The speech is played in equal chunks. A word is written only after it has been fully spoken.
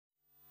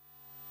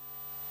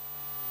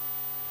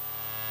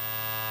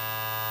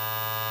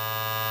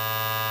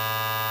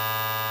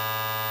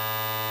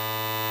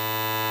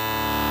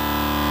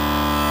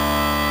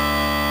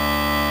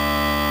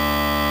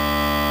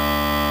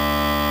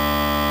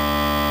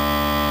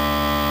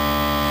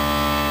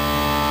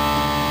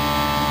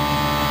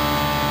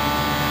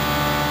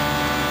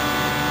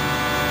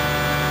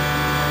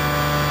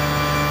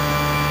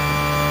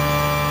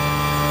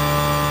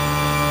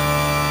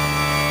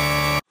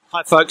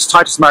Hi folks,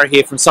 Titus Murray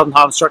here from Southern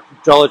Highland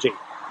Structural Geology.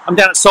 I'm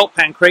down at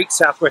Saltpan Creek,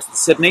 southwest of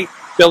Sydney,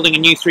 building a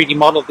new 3D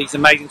model of these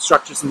amazing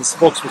structures in the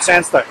Hawkesbury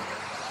Sandstone.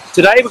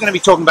 Today we're going to be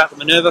talking about the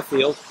Minerva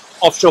field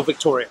offshore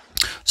Victoria.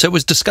 So it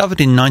was discovered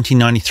in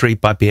 1993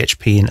 by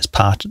BHP and its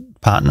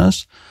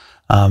partners.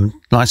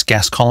 Nice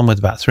gas column with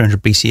about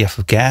 300 BCF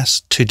of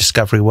gas, 2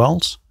 discovery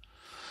wells.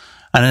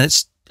 And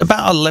it's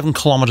about 11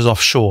 kilometres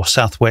offshore,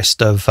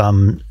 southwest of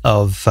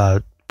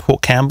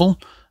Port Campbell,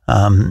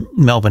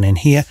 Melbourne in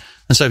here,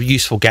 and so a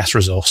useful gas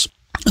resource.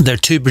 There are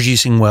 2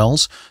 producing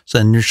wells, so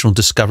an original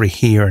discovery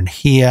here, and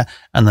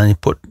then they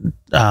put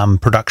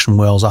production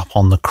wells up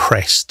on the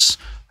crests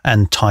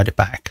and tied it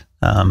back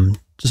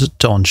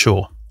to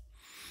onshore.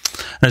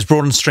 And it was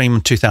brought on stream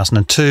in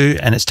 2002,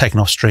 and it's taken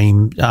off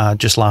stream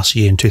just last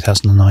year in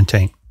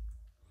 2019.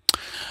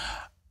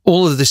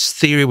 All of this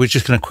theory we're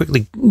just going to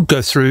quickly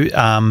go through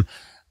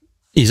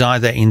is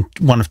either in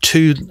one of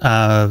 2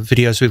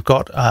 videos we've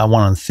got,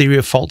 one on the theory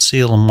of fault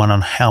seal and one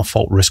on how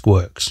fault risk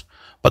works.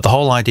 But the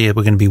whole idea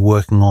we're going to be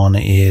working on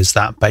is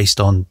that based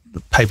on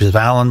papers of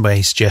Allen, where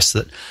he suggests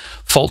that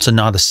faults are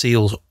neither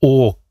seals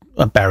or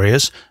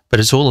barriers, but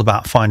it's all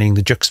about finding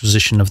the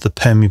juxtaposition of the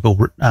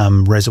permeable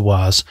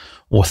reservoirs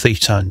or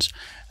thief zones,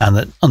 and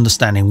that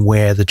understanding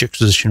where the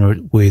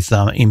juxtaposition with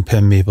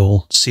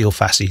impermeable seal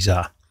facies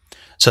are.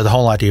 So the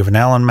whole idea of an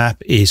Allen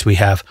map is we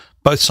have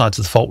both sides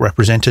of the fault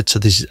represented. So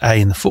this is A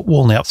in the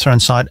footwall on the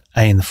upthrown side,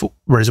 A in the foot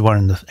reservoir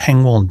in the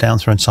hang wall and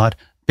downthrown side,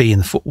 B in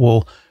the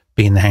footwall,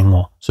 B in the hang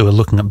wall. So we're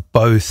looking at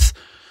both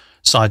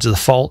sides of the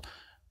fault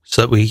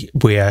so that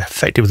we are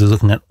effectively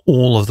looking at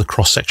all of the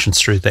cross sections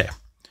through there.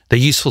 They're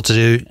useful to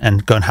do,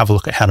 and go and have a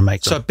look at how to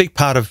make them. So a big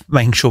part of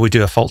making sure we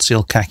do our fault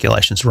seal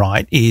calculations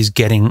right is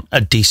getting a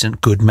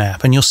decent, good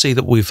map. And you'll see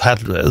that we've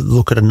had a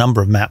look at a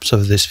number of maps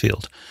over this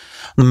field.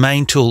 The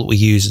main tool that we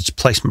use is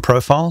placement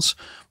profiles,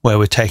 where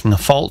we're taking a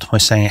fault, we're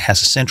saying it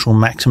has a central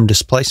maximum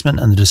displacement,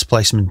 and the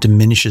displacement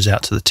diminishes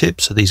out to the tip.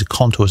 So these are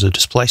contours of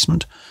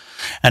displacement.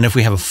 And if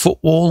we have a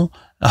footwall,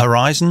 a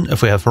horizon,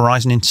 if we have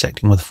horizon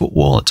intersecting with a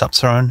footwall, it's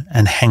upthrown,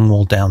 and hang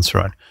wall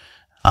downthrown.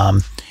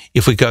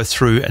 If we go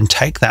through and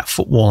take that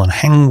footwall and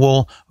hang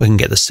wall, we can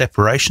get the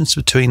separations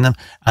between them,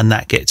 and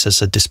that gets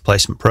us a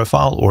displacement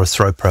profile or a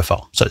throw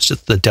profile. So it's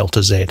just the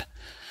delta Z.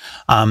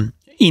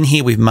 In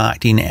here, we've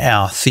marked in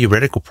our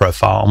theoretical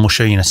profile, and we'll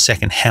show you in a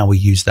second how we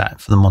use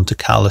that for the Monte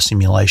Carlo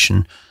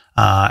simulation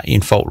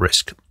in fault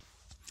risk.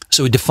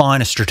 So we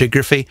define a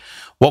stratigraphy.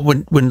 What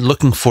we're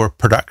looking for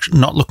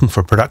not looking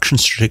for a production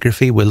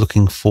stratigraphy, we're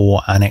looking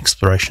for an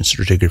exploration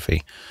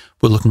stratigraphy.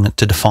 We're looking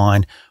to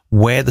define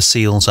where the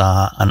seals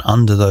are, and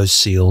under those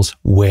seals,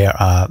 where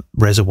are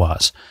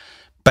reservoirs.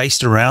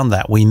 Based around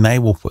that, we may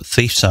well put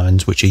thief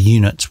zones, which are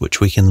units which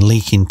we can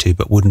leak into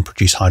but wouldn't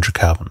produce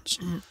hydrocarbons.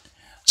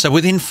 So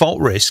within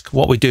fault risk,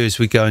 what we do is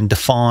we go and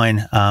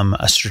define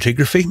a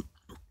stratigraphy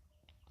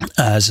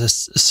as a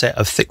set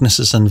of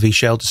thicknesses and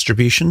V-shell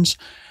distributions,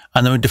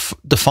 and then we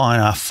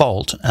define our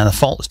fault, and the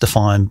fault is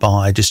defined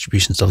by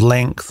distributions of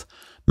length,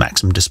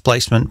 maximum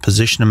displacement,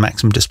 position and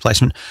maximum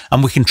displacement,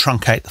 and we can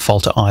truncate the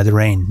fault at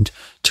either end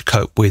to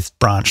cope with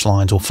branch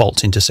lines or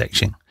faults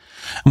intersecting.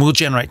 And we'll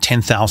generate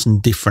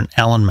 10,000 different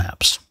Allen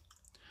maps.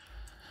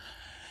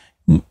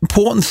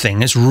 Important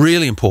thing, is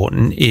really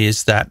important,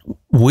 is that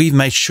we've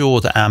made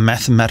sure that our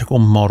mathematical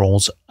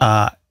models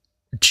are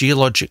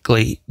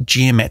geologically,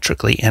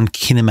 geometrically and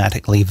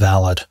kinematically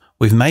valid.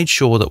 We've made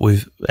sure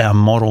that our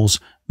models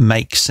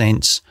make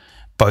sense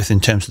both in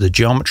terms of the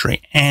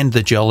geometry and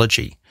the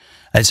geology.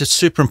 And it's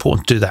super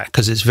important to do that,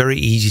 because it's very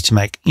easy to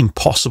make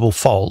impossible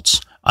faults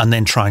and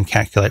then try and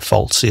calculate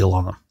fault seal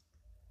on them.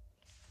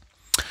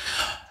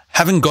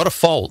 Having got a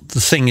fault,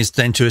 the thing is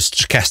then to a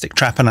stochastic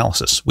trap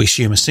analysis. We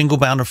assume a single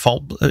bounded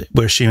fault.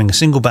 We're assuming a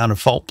single bounded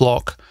fault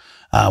block.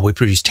 We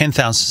produce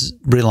 10,000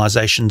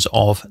 realizations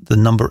of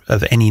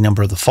any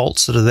number of the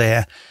faults that are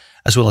there,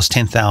 as well as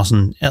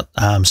 10,000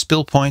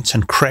 spill points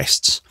and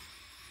crests.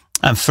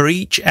 And for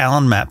each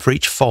Allen map, for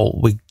each fault,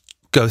 we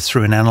go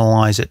through and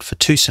analyze it for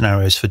 2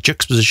 scenarios, for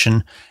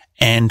juxtaposition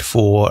and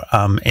for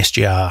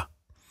SGR,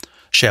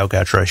 shale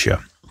gouge ratio.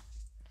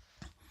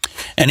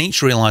 And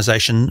each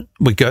realization,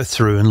 we go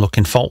through and look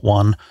in fault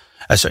 1.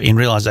 In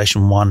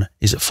realization 1,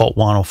 is it fault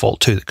 1 or fault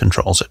 2 that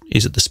controls it?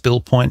 Is it the spill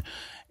point?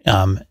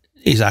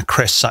 Is our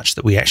crest such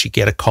that we actually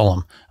get a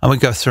column? And we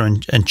go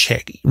through and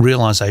check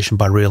realization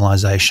by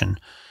realization,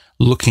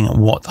 looking at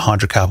what the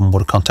hydrocarbon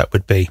water contact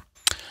would be.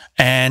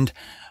 And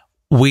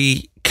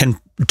we can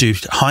do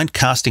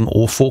hindcasting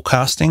or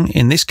forecasting.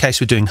 In this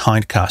case, we're doing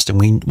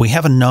hindcasting. We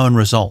have a known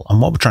result,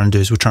 and what we're trying to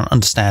do is we're trying to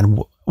understand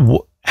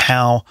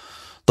how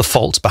the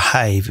faults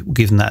behave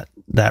given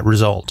that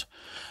result.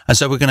 And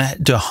so we're going to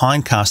do a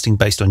hindcasting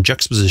based on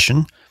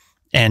juxtaposition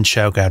and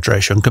shale gouge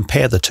ratio and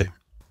compare the 2.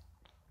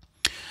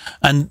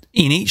 And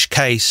in each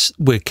case,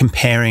 we're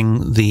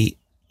comparing the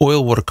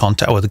oil water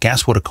contact, or the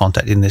gas water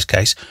contact in this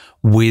case,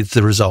 with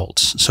the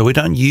results. So we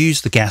don't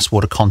use the gas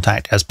water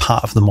contact as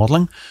part of the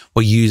modeling.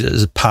 We use it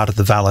as a part of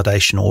the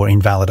validation or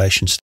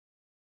invalidation.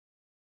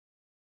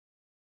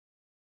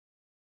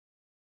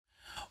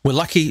 We're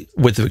lucky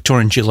with the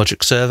Victorian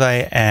Geologic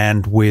Survey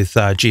and with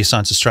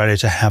Geoscience Australia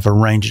to have a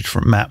range of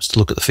different maps to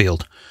look at the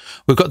field.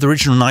 We've got the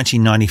original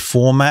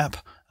 1994 map.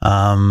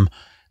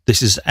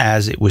 This is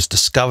as it was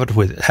discovered,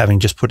 with it having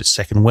just put its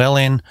second well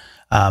in.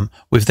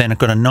 We've then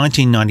got a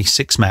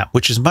 1996 map,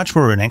 which is much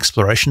more an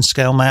exploration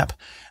scale map.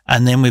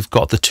 And then we've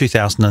got the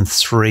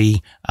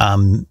 2003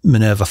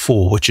 Minerva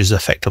 4, which is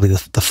effectively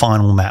the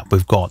final map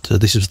we've got. So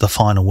this is the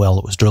final well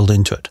that was drilled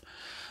into it.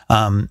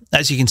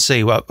 As you can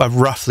see, I've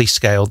roughly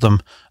scaled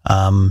them.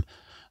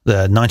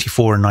 The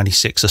 94 and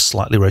 96 are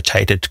slightly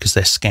rotated because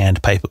they're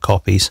scanned paper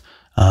copies,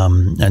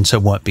 and so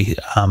won't be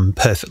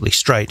perfectly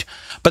straight.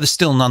 But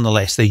still,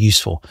 nonetheless, they're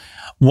useful.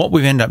 What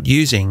we've ended up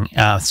using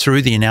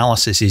through the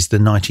analysis is the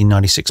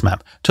 1996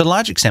 map, to a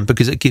large extent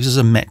because it gives us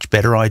a much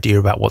better idea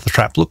about what the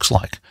trap looks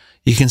like.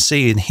 You can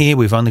see in here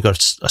we've only got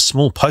a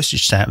small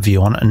postage stamp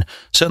view on it, and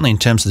certainly in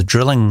terms of the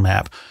drilling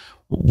map,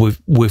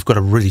 we've got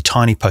a really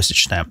tiny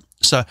postage stamp.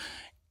 So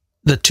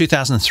the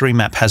 2003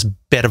 map has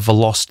better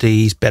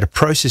velocities, better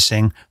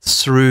processing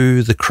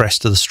through the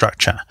crest of the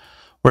structure.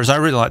 Whereas I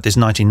really like this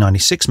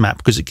 1996 map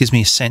because it gives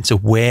me a sense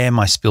of where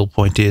my spill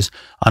point is,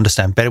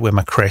 understand better where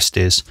my crest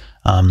is.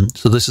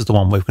 So this is the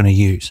one we're going to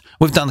use.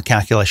 We've done the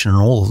calculation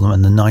on all of them,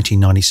 and the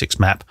 1996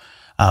 map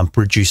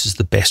produces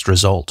the best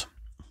result.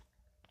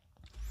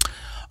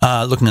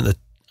 Looking at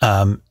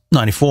the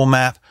 94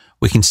 map,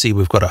 we can see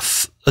we've got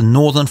a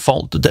northern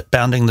fault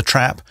bounding the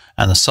trap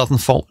and the southern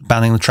fault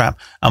bounding the trap,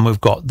 and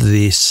we've got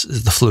the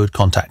fluid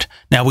contact.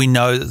 Now, we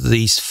know that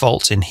these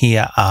faults in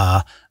here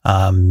are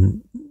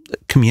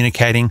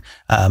communicating.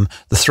 The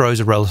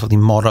throws are relatively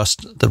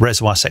modest. The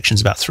reservoir section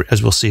is about,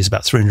 as we'll see, is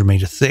about 300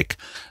 metre thick,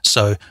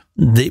 so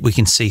we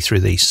can see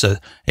through these. So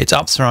it's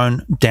up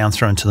thrown, down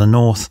thrown to the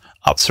north,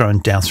 up thrown,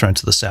 down thrown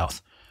to the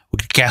south. We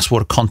got gas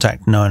water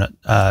contact known at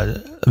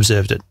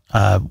observed at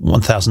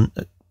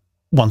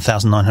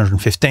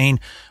 1,915.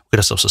 We've got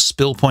ourselves a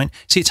spill point.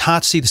 See, it's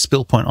hard to see the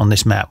spill point on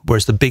this map,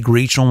 whereas the big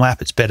regional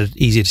map, it's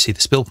easier to see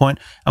the spill point,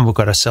 and we've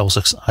got ourselves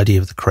an idea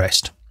of the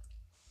crest.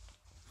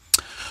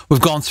 We've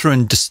gone through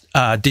and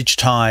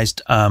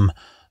digitized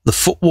the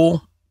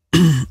footwall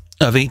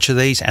of each of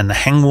these and the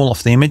hang wall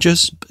off the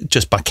images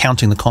just by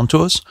counting the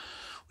contours.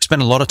 We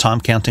spend a lot of time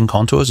counting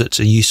contours. It's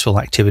a useful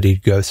activity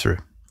to go through.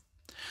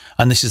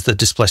 And this is the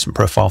displacement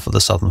profile for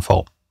the southern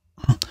fault.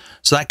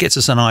 So that gets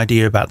us an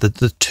idea about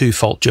the two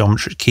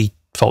key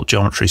fault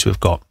geometries we've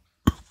got.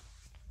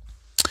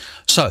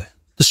 So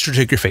the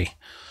stratigraphy.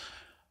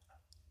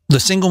 The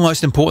single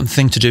most important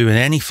thing to do in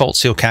any fault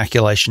seal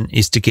calculation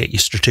is to get your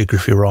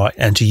stratigraphy right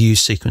and to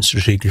use sequence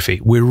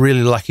stratigraphy. We're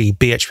really lucky.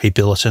 BHP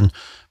Billiton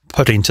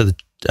put into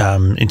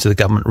the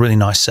government a really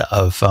nice set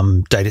of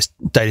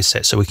data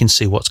sets so we can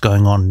see what's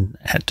going on.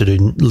 Had to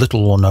do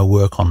little or no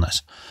work on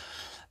this.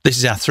 This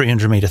is our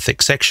 300 metre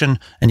thick section,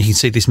 and you can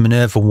see this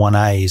Minerva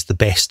 1A is the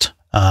best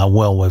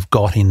well we've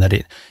got in that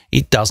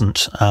it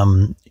doesn't,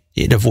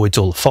 it avoids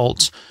all the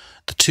faults.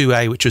 The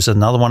 2A, which was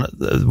another one,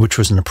 which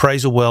was an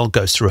appraisal well,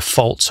 goes through a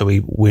fault, so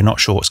we're not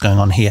sure what's going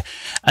on here.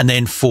 And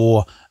then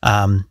for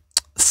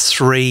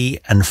 3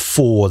 and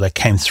 4, they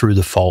came through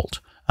the fault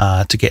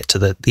to get to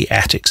the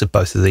attics of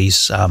both of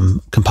these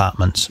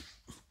compartments.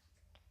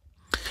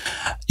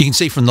 You can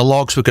see from the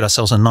logs we've got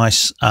ourselves a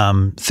nice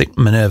thick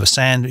Minerva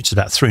sand, which is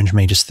about 300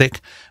 metres thick,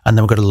 and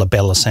then we've got a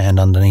labella sand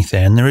underneath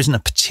there, and there isn't a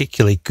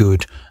particularly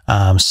good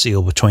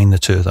seal between the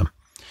two of them.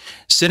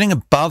 Sitting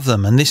above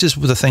them, and this is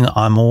the thing that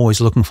I'm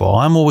always looking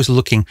for, I'm always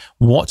looking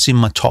what's in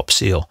my top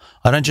seal.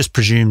 I don't just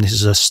presume this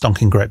is a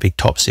stonking great big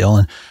top seal,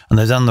 and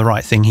they've done the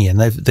right thing here, and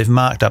they've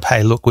marked up,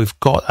 hey, look, we've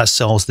got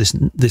ourselves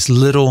this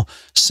little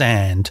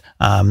sand,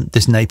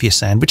 this Napier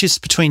sand, which is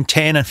between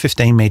 10 and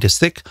 15 metres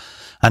thick,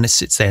 and it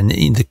sits there. And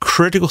the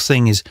critical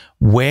thing is,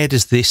 where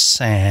does this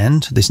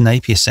sand, this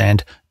Napier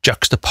sand,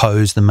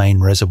 juxtapose the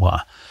main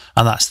reservoir?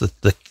 And that's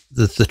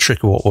the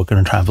trick of what we're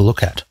going to try and have a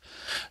look at.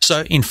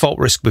 So in fault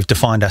risk, we've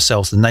defined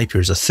ourselves the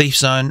Napier as a thief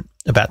zone,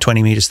 about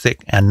 20 metres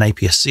thick, and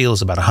Napier seal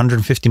is about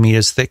 150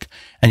 metres thick,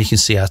 and you can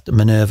see our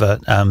Minerva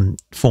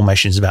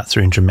formation is about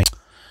 300 metres.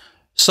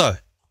 So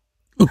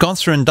we've gone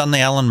through and done the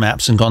Allen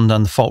maps and gone and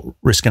done the fault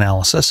risk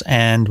analysis,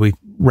 and we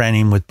ran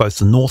in with both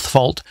the north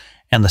fault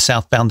and the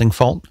south bounding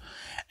fault.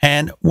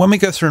 And when we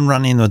go through and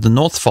run in with the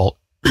north fault,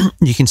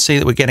 you can see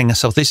that we're getting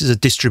ourselves, this is a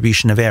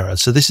distribution of error.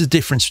 So this is the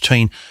difference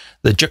between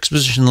the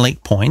juxtaposition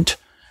leak point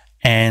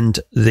and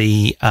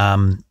the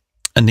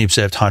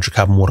observed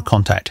hydrocarbon water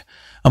contact.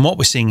 And what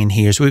we're seeing in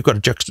here is we've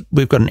got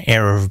an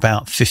error of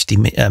about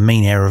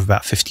mean error of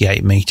about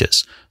 58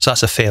 meters. So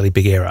that's a fairly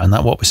big error. And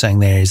what we're saying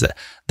there is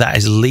that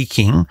is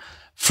leaking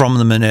from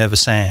the Minerva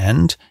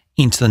sand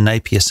into the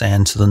Napier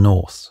sand to the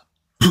north.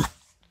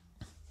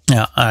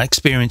 Now, our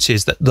experience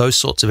is that those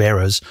sorts of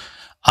errors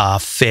are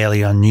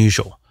fairly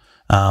unusual.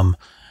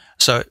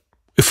 So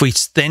if we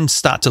then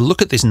start to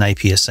look at this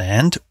Napier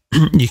sand,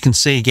 you can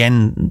see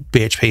again,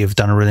 BHP have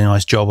done a really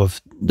nice job of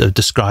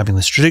describing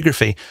the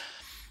stratigraphy.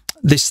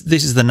 This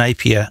is the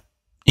Napier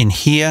in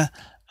here,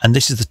 and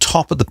this is the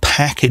top of the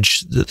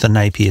package that the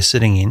Napier is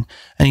sitting in.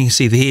 And you can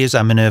see here's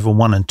our Minerva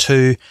 1 and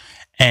 2,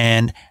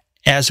 and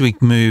as we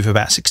move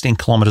about 16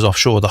 kilometers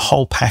offshore, the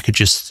whole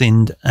package is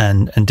thinned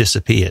and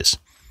disappears.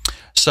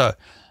 So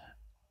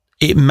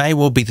it may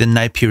well be the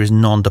Napier is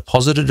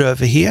non-deposited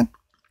over here,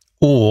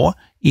 or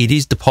it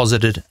is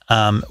deposited,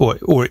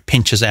 or it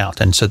pinches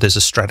out, and so there's a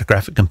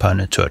stratigraphic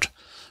component to it.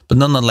 But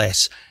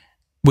nonetheless,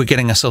 we're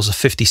getting ourselves a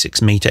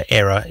 56-meter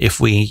error if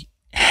we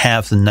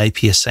have the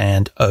Napier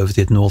sand over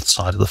the north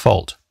side of the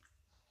fault.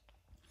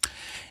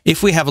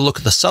 If we have a look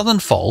at the southern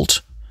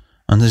fault,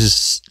 and this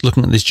is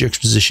looking at this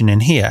juxtaposition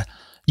in here,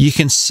 you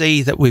can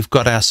see that we've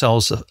got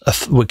ourselves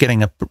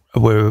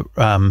we're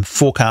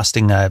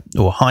forecasting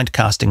or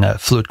hindcasting a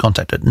fluid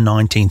contact at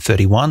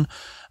 1931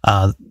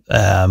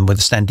 with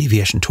a standard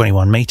deviation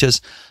 21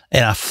 meters,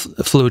 and our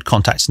fluid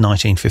contact's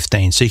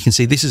 1915. So you can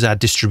see this is our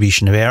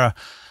distribution of error.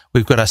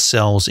 We've got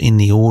ourselves in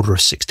the order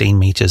of 16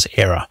 meters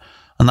error,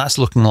 and that's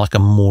looking like a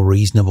more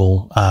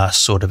reasonable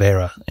sort of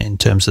error in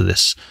terms of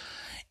this.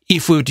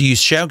 If we were to use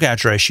shale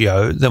gouge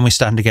ratio, then we're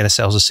starting to get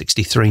ourselves a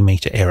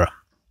 63-meter error.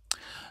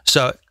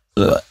 So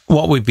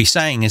what we'd be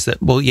saying is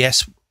that, well,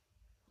 yes,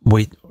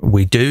 we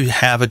do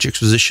have a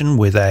juxtaposition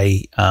with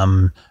a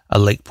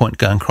leak point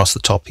going across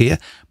the top here,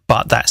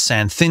 but that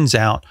sand thins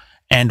out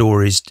and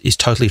or is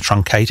totally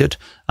truncated.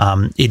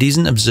 It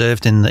isn't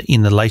observed in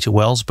the later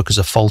wells because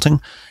of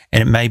faulting,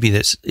 and it may be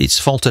that it's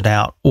faulted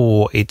out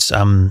or it's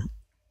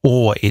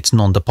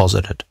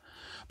non-deposited.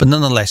 But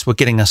nonetheless, we're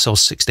getting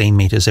ourselves 16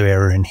 meters of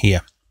error in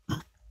here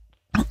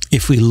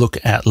if we look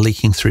at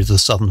leaking through the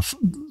southern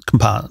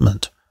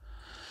compartment.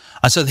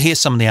 And so here's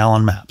some of the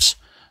Allen maps.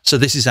 So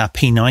this is our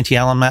P90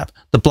 Allen map.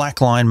 The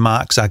black line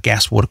marks our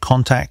gas-water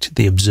contact,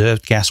 the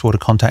observed gas-water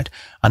contact,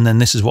 and then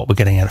this is what we're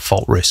getting at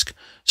fault risk.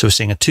 So we're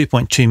seeing a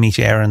 2.2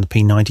 meter error in the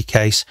P90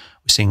 case,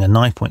 we're seeing a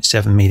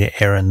 9.7 meter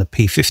error in the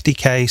P50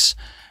 case,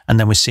 and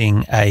then we're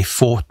seeing a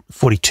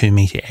 42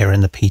 meter error in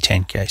the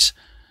P10 case.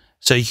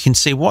 So you can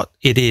see what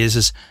it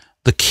is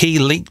the key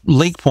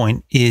leak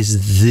point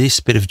is this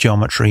bit of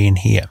geometry in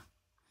here.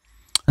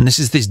 And this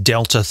is this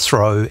delta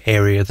throw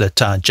area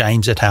that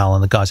James et al.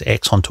 And the guys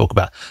at Exxon talk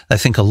about. They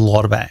think a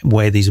lot about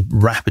where these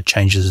rapid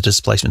changes of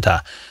displacement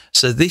are.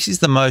 So this is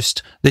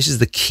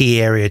the key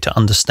area to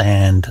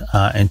understand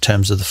in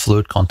terms of the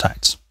fluid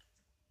contacts.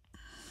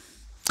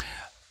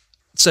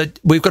 So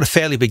we've got a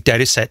fairly big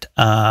data set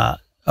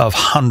of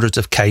hundreds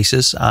of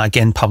cases,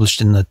 again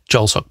published in the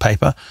JOLSOC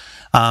paper.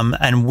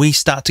 And we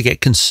start to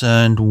get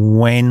concerned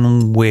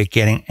when we're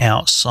getting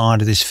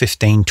outside of this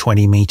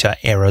 15-20 meter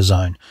error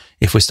zone.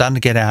 If we're starting to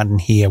get out in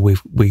here,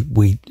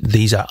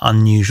 these are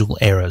unusual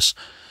errors.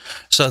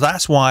 So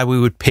that's why we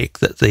would pick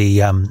that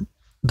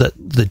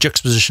the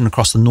juxtaposition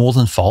across the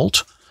northern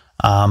fault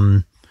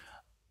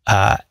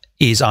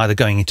is either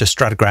going into a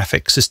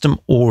stratigraphic system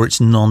or it's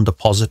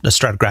non-deposit, a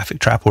stratigraphic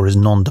trap, or is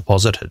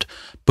non-deposited,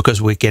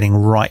 because we're getting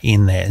right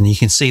in there. And you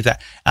can see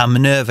that our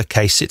Minerva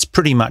case sits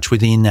pretty much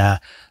within our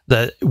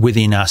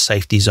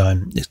safety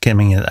zone. It's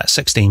coming in at that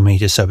 16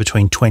 meters, so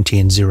between 20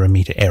 and 0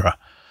 meter error.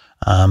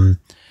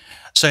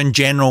 So in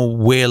general,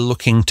 we're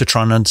looking to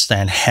try and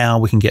understand how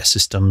we can get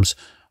systems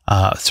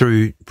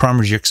through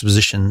primary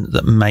juxtaposition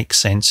that make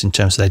sense in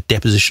terms of their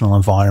depositional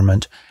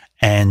environment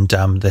and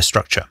their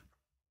structure.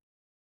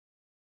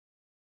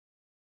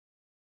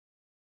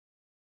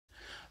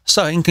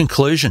 So in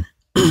conclusion,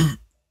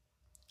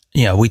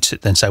 we'd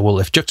sit there and say, well,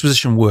 if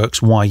juxtaposition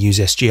works, why use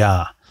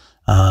SGR?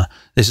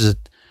 This is a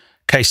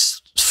case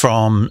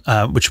from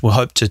which we'll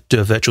hope to do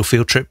a virtual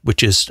field trip,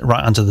 which is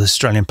right under the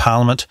Australian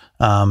Parliament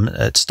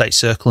at State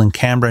Circle in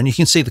Canberra, and you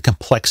can see the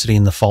complexity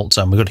in the fault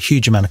zone. We've got a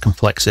huge amount of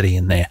complexity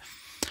in there.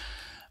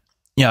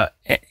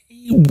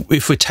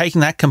 If we're taking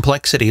that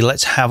complexity,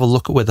 let's have a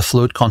look at where the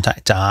fluid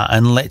contacts are,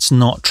 and let's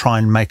not try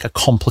and make a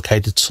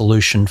complicated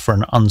solution for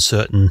an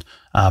uncertain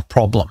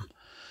problem.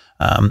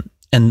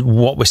 And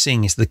what we're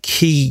seeing is the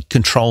key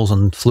controls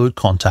on fluid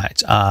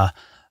contact are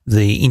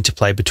the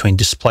interplay between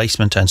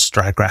displacement and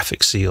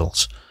stratigraphic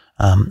seals.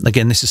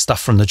 Again, this is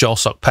stuff from the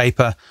JOLSOC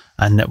paper,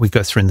 and that we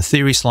go through in the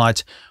theory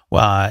slides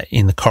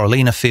in the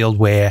Corallina field,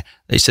 where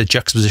it's a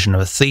juxtaposition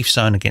of a thief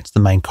zone against the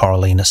main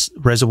Corallina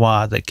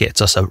reservoir that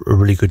gets us a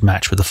really good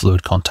match with the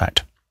fluid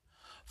contact.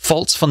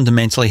 Faults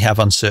fundamentally have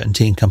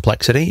uncertainty and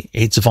complexity.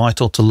 It's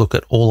vital to look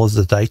at all of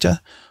the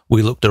data.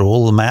 We looked at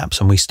all the maps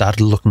and we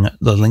started looking at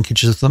the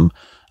linkages of them.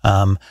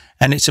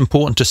 And it's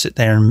important to sit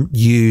there and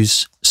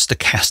use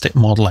stochastic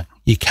modeling.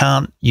 You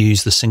can't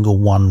use the single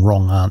one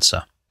wrong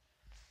answer.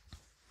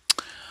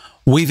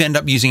 We've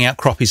ended up using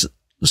outcrop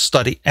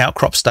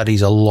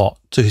studies a lot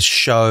to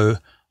show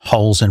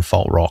holes in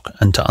fault rock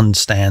and to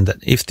understand that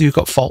if you've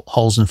got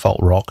holes in fault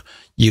rock,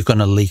 you're going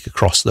to leak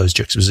across those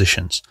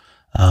juxtapositions.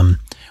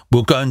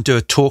 We'll go and do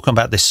a talk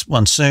about this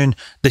one soon.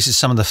 This is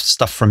some of the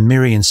stuff from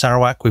Miri and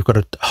Sarawak. We've got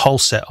a whole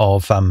set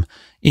of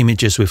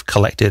images we've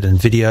collected and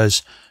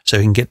videos, so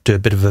we can get to a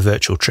bit of a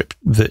virtual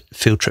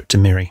field trip to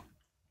Miri.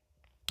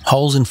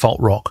 Holes in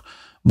fault rock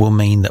will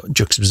mean that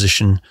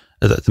juxtaposition,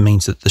 that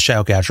means that the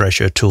shale gouge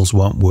ratio tools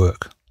won't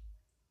work.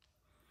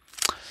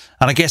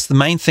 And I guess the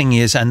main thing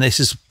is, and this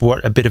is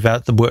what a bit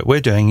about the work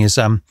we're doing, is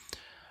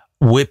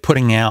we're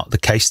putting out the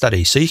case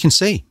studies. So you can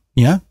see,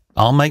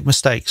 I'll make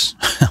mistakes.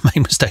 I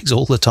make mistakes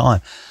all the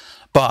time.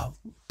 But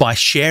by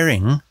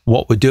sharing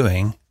what we're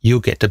doing, you'll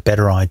get a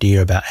better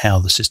idea about how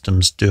the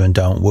systems do and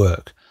don't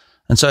work.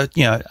 And so,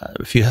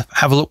 if you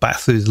have a look back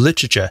through the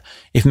literature,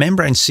 if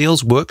membrane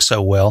seals work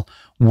so well,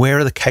 where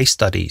are the case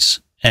studies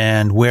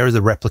and where are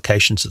the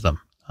replications of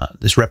them?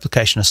 This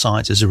replication of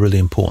science is a really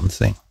important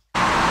thing.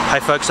 Hey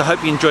folks, I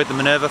hope you enjoyed the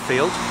Minerva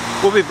field.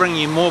 We'll be bringing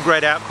you more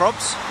great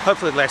outcrops,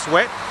 hopefully less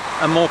wet,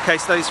 and more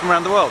case studies from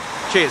around the world.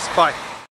 Cheers, bye.